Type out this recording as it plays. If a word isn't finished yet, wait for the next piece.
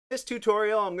This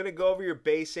tutorial, I'm going to go over your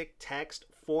basic text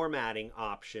formatting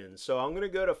options. So I'm going to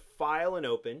go to File and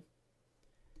Open.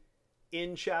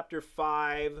 In Chapter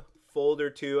 5, Folder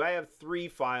 2, I have 3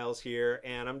 files here,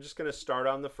 and I'm just going to start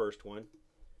on the first one.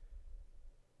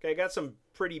 Okay, I got some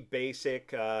pretty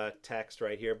basic text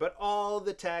right here, but all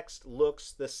the text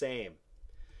looks the same.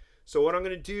 So what I'm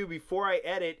going to do before I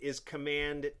edit is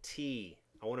Command T.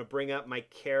 I want to bring up my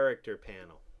character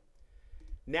panel.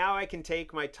 Now I can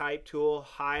take my type tool,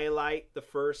 highlight the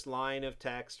first line of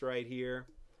text right here.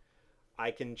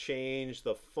 I can change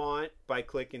the font by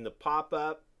clicking the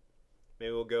pop-up.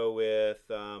 Maybe we'll go with,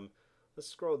 let's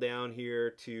scroll down here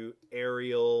to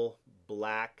Arial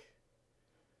Black.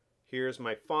 Here's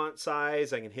my font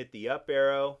size. I can hit the up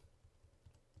arrow,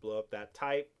 blow up that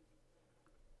type.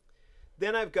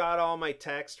 Then I've got all my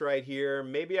text right here.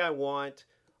 Maybe I want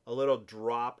a little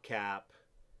drop cap.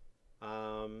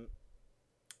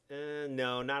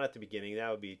 No, not at the beginning.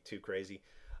 That would be too crazy.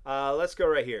 Let's go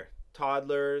right here.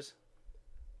 Toddlers.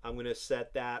 I'm going to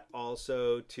set that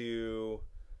also to,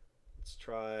 let's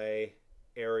try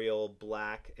Arial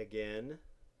Black again.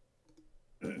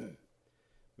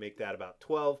 Make that about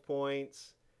 12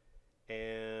 points.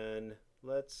 And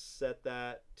let's set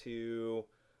that to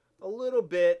a little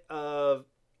bit of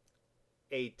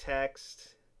a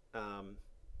text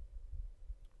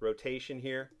rotation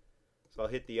here. So I'll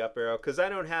hit the up arrow because I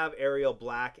don't have Arial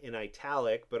Black in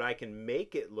italic, but I can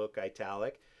make it look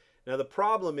italic. Now the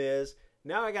problem is,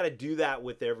 now I got to do that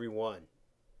with every one.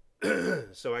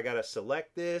 So I got to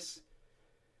select this,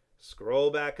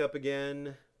 scroll back up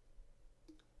again,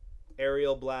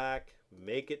 Arial Black,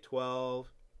 make it 12,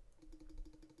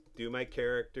 do my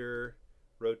character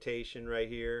rotation right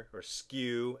here, or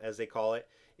skew as they call it.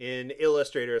 In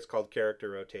Illustrator it's called character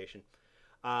rotation.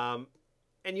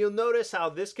 And you'll notice how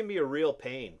this can be a real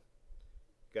pain.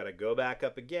 Got to go back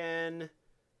up again,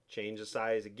 change the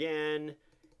size again.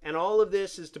 And all of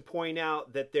this is to point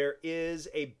out that there is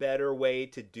a better way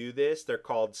to do this. They're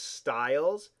called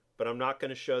styles, but I'm not going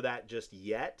to show that just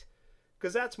yet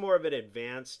because that's more of an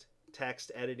advanced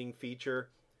text editing feature.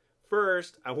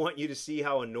 First, I want you to see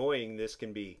how annoying this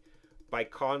can be by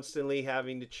constantly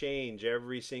having to change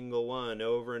every single one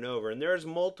over and over. And there's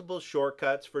multiple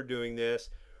shortcuts for doing this.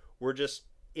 We're just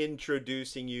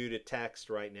introducing you to text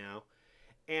right now.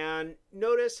 And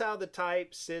notice how the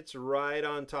type sits right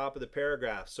on top of the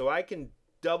paragraph. So I can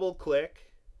triple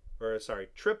click,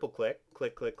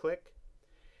 click,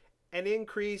 and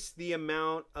increase the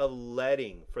amount of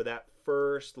leading for that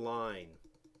first line.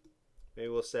 Maybe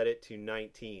we'll set it to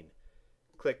 19.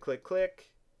 Click, click,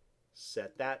 click,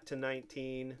 set that to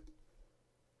 19.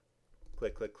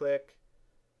 Click, click, click,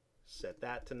 set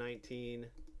that to 19.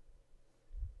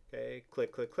 Okay,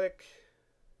 click, click, click,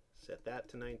 set that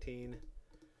to 19.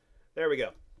 There we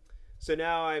go. So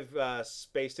now I've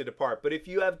spaced it apart. But if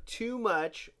you have too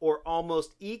much or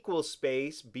almost equal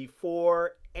space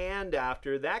before and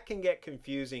after, that can get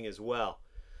confusing as well.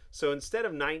 So instead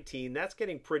of 19, that's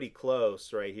getting pretty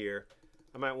close right here.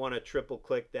 I might want to triple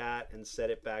click that and set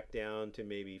it back down to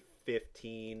maybe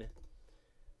 15.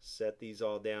 Set these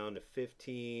all down to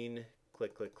 15.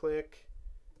 Click, click, click.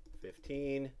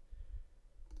 15.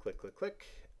 Click, click, click.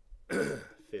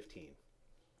 15.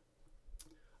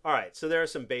 All right, so there are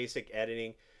some basic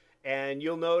editing, and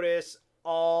you'll notice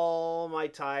all my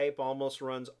type almost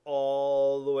runs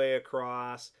all the way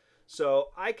across. So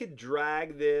I could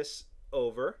drag this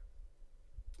over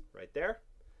right there.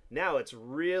 Now it's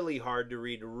really hard to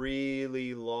read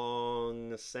really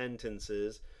long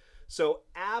sentences. So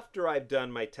after I've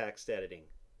done my text editing,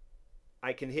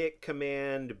 I can hit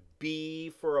Command B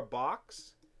for a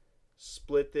box,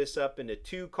 split this up into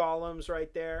 2 columns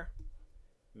right there.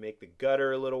 Make the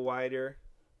gutter a little wider.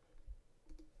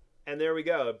 And there we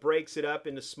go. It breaks it up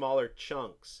into smaller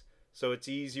chunks so it's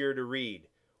easier to read.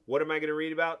 What am I going to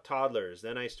read about? Toddlers.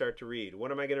 Then I start to read.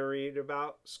 What am I going to read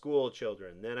about? School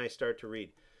children. Then I start to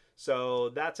read. So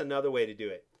that's another way to do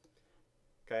it.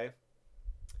 Okay.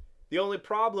 The only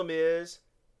problem is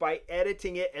by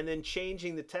editing it and then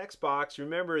changing the text box,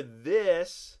 remember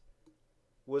this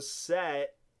was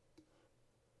set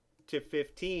to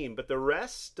 15, but the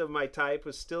rest of my type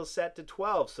was still set to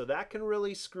 12, so that can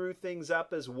really screw things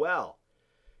up as well.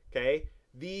 Okay,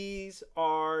 these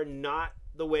are not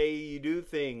the way you do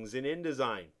things in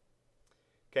InDesign.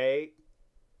 Okay,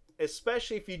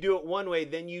 especially if you do it one way,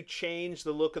 then you change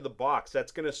the look of the box.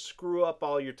 That's going to screw up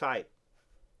all your type.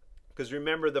 Because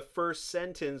remember, the first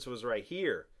sentence was right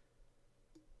here.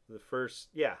 The first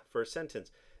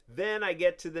sentence. Then I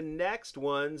get to the next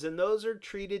ones, and those are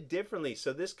treated differently.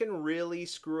 So this can really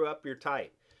screw up your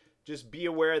type. Just be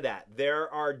aware of that. There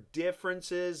are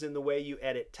differences in the way you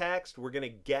edit text. We're going to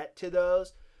get to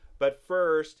those. But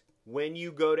first, when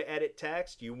you go to edit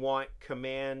text, you want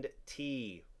Command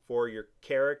T for your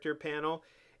character panel.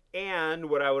 And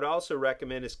what I would also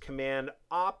recommend is Command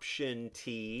Option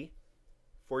T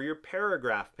for your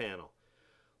paragraph panel.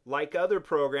 Like other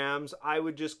programs, I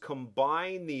would just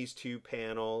combine these two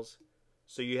panels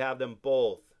so you have them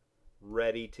both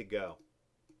ready to go.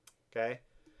 Okay?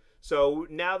 So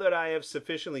now that I have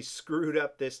sufficiently screwed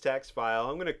up this text file,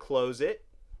 I'm going to close it.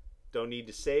 Don't need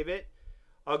to save it.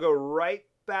 I'll go right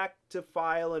back to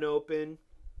File and Open,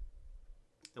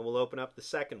 and we'll open up the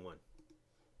second one.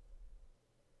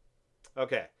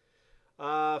 Okay.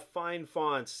 Find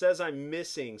fonts. Says I'm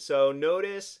missing. So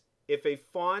notice if a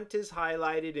font is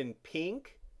highlighted in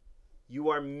pink, you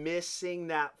are missing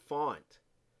that font.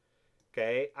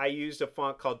 Okay, I used a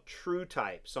font called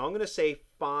TrueType. So I'm going to say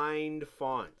Find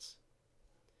Fonts.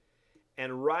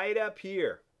 And right up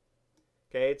here,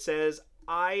 okay, it says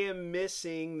I am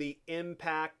missing the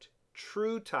Impact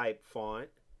TrueType font,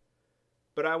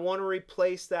 but I want to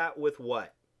replace that with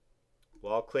what?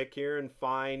 Well, I'll click here and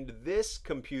find this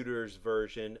computer's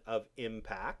version of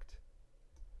Impact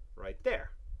right there.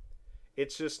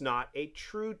 It's just not a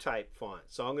TrueType font.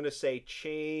 So I'm going to say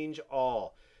Change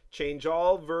All. Change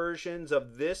all versions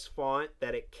of this font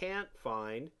that it can't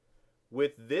find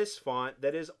with this font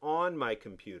that is on my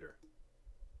computer.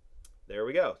 There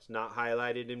we go. It's not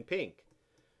highlighted in pink.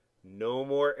 No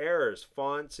more errors.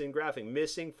 Fonts in graphic.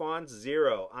 Missing fonts,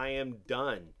 0. I am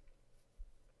done.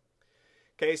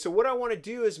 Okay, so what I want to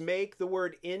do is make the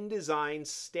word InDesign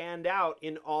stand out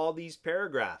in all these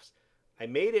paragraphs. I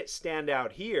made it stand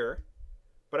out here,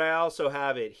 but I also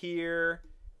have it here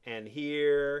and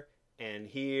here and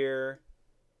here.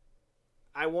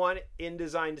 I want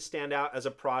InDesign to stand out as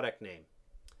a product name.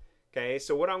 Okay,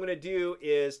 so what I'm going to do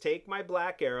is take my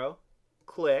black arrow,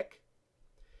 click,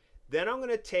 then I'm going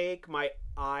to take my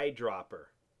eyedropper.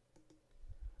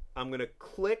 I'm going to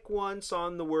click once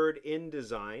on the word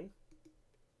InDesign,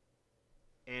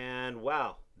 and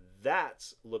wow,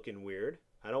 that's looking weird.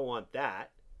 I don't want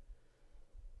that.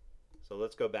 So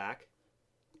let's go back,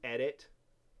 edit,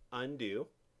 undo.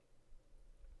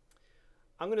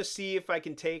 I'm going to see if I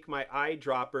can take my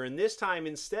eyedropper, and this time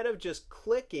instead of just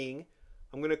clicking,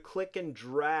 I'm going to click and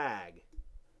drag.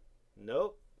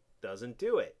 Nope, doesn't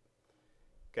do it.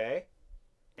 Okay,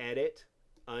 edit,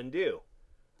 undo.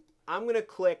 I'm going to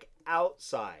click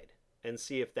outside and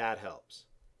see if that helps.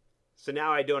 So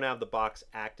now I don't have the box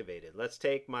activated. Let's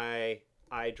take my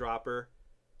eyedropper,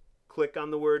 click on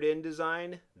the word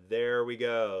InDesign. There we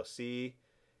go. See,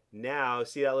 now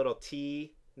see that little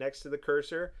T next to the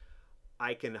cursor?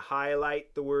 I can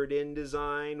highlight the word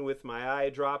InDesign with my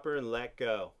eyedropper and let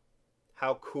go.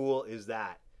 How cool is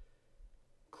that?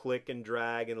 Click and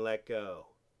drag and let go.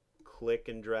 Click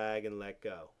and drag and let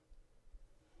go.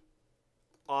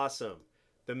 Awesome.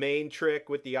 The main trick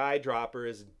with the eyedropper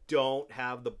is don't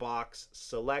have the box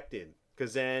selected,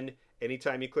 because then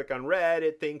anytime you click on red,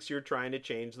 it thinks you're trying to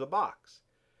change the box.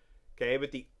 Okay,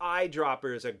 but the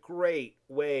eyedropper is a great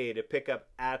way to pick up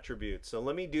attributes. So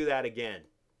let me do that again.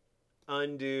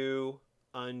 Undo,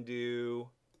 undo,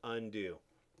 undo.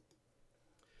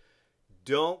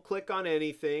 Don't click on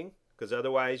anything, because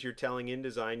otherwise you're telling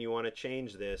InDesign you want to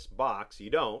change this box.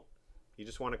 You don't. You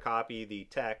just want to copy the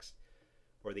text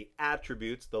or the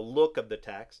attributes, the look of the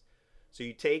text. So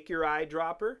you take your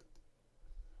eyedropper,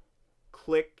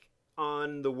 click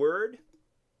on the word,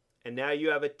 and now you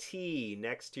have a T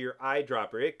next to your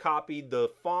eyedropper. It copied the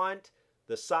font,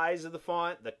 the size of the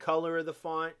font, the color of the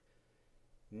font.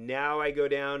 Now I go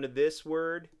down to this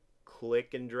word,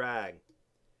 click and drag.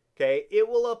 Okay, it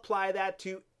will apply that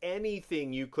to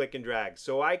anything you click and drag.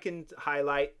 So I can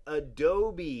highlight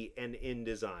Adobe and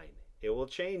InDesign. It will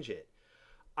change it.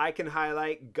 I can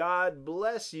highlight God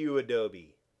bless you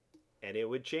Adobe, and it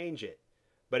would change it.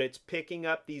 But it's picking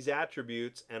up these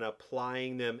attributes and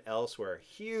applying them elsewhere.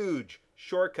 Huge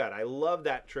shortcut. I love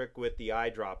that trick with the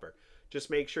eyedropper. Just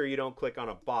make sure you don't click on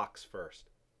a box first.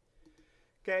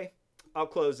 Okay, I'll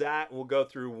close that and we'll go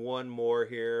through one more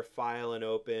here. File and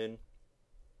open.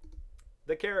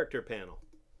 The character panel.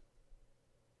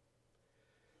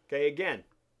 Okay, again,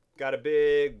 got a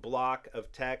big block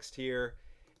of text here,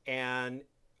 and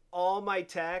all my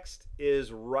text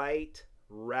is right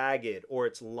ragged, or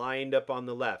it's lined up on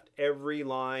the left. Every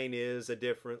line is a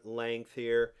different length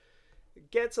here.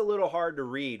 It gets a little hard to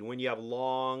read when you have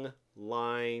long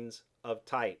lines of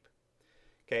type.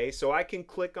 Okay, so I can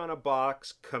click on a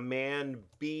box, Command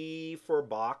B for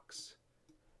box,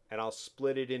 and I'll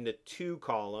split it into 2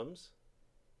 columns.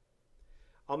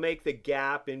 I'll make the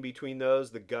gap in between those,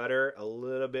 the gutter, a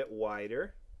little bit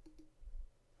wider.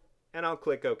 And I'll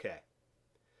click OK.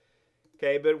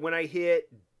 Okay, but when I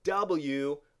hit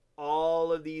W,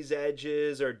 all of these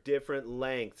edges are different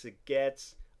lengths. It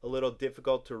gets a little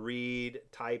difficult to read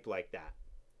type like that.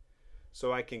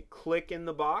 So I can click in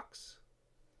the box,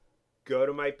 go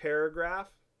to my paragraph,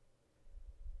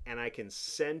 and I can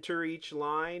center each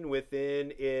line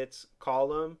within its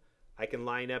column. I can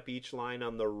line up each line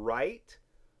on the right,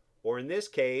 or in this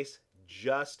case,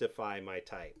 justify my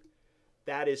type.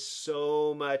 That is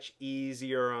so much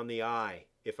easier on the eye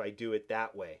if I do it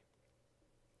that way.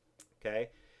 Okay?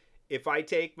 If I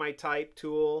take my type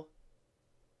tool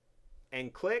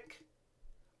and click,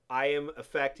 I am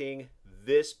affecting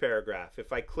this paragraph.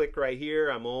 If I click right here,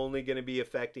 I'm only going to be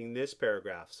affecting this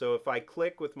paragraph. So if I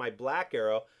click with my black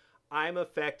arrow, I'm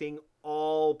affecting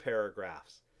all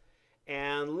paragraphs.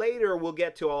 And later we'll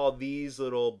get to all these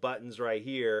little buttons right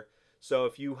here. So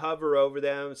if you hover over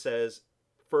them, it says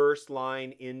first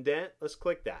line indent. Let's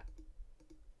click that.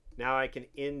 Now I can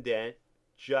indent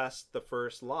just the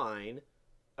first line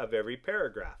of every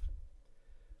paragraph.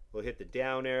 We'll hit the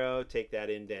down arrow, take that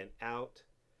indent out.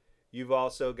 You've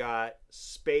also got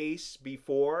space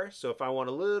before. So if I want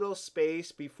a little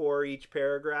space before each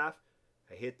paragraph,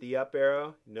 I hit the up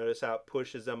arrow. Notice how it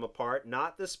pushes them apart.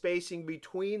 Not the spacing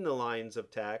between the lines of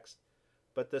text,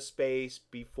 but the space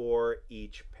before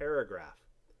each paragraph.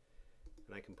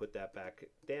 And I can put that back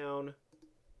down.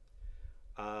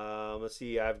 Let's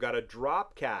see, I've got a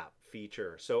drop cap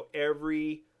feature. So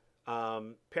every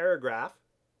paragraph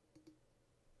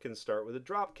can start with a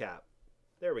drop cap.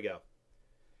 There we go.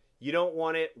 You don't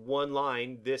want it one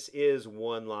line. This is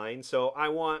one line. So I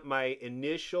want my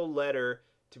initial letter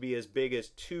to be as big as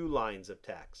 2 lines of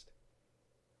text.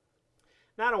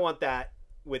 Now I don't want that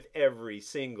with every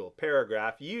single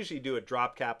paragraph. You usually do a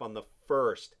drop cap on the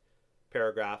first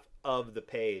paragraph of the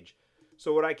page.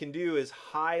 So what I can do is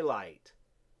highlight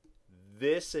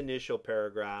this initial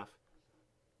paragraph,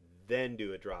 then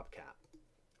do a drop cap.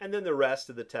 And then the rest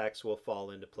of the text will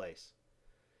fall into place.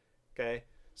 Okay,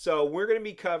 so we're going to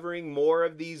be covering more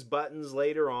of these buttons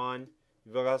later on.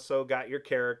 You've also got your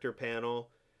character panel.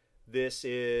 This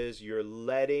is your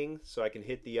leading, so I can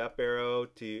hit the up arrow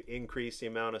to increase the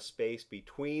amount of space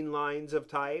between lines of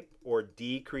type or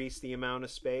decrease the amount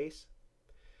of space.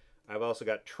 I've also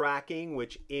got tracking,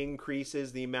 which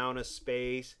increases the amount of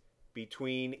space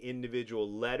between individual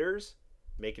letters,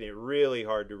 making it really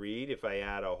hard to read if I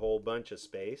add a whole bunch of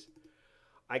space.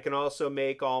 I can also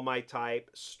make all my type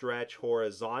stretch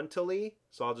horizontally,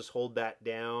 so I'll just hold that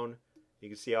down. You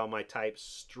can see how my type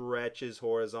stretches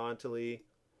horizontally,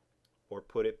 or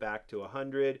put it back to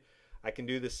 100. I can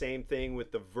do the same thing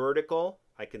with the vertical.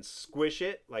 I can squish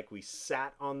it like we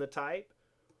sat on the type,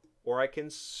 or I can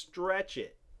stretch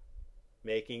it,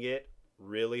 making it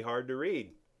really hard to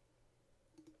read.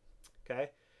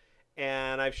 Okay,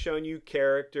 and I've shown you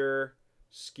character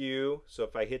skew. So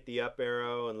if I hit the up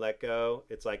arrow and let go,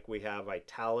 it's like we have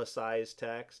italicized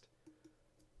text.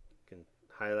 You can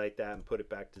highlight that and put it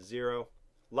back to 0.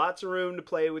 Lots of room to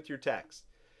play with your text.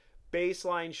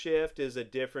 Baseline shift is a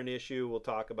different issue. We'll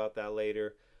talk about that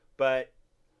later. But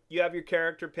you have your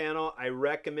character panel. I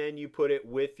recommend you put it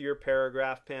with your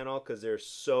paragraph panel because there's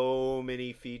so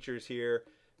many features here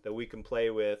that we can play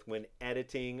with when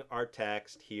editing our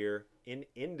text here in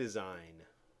InDesign.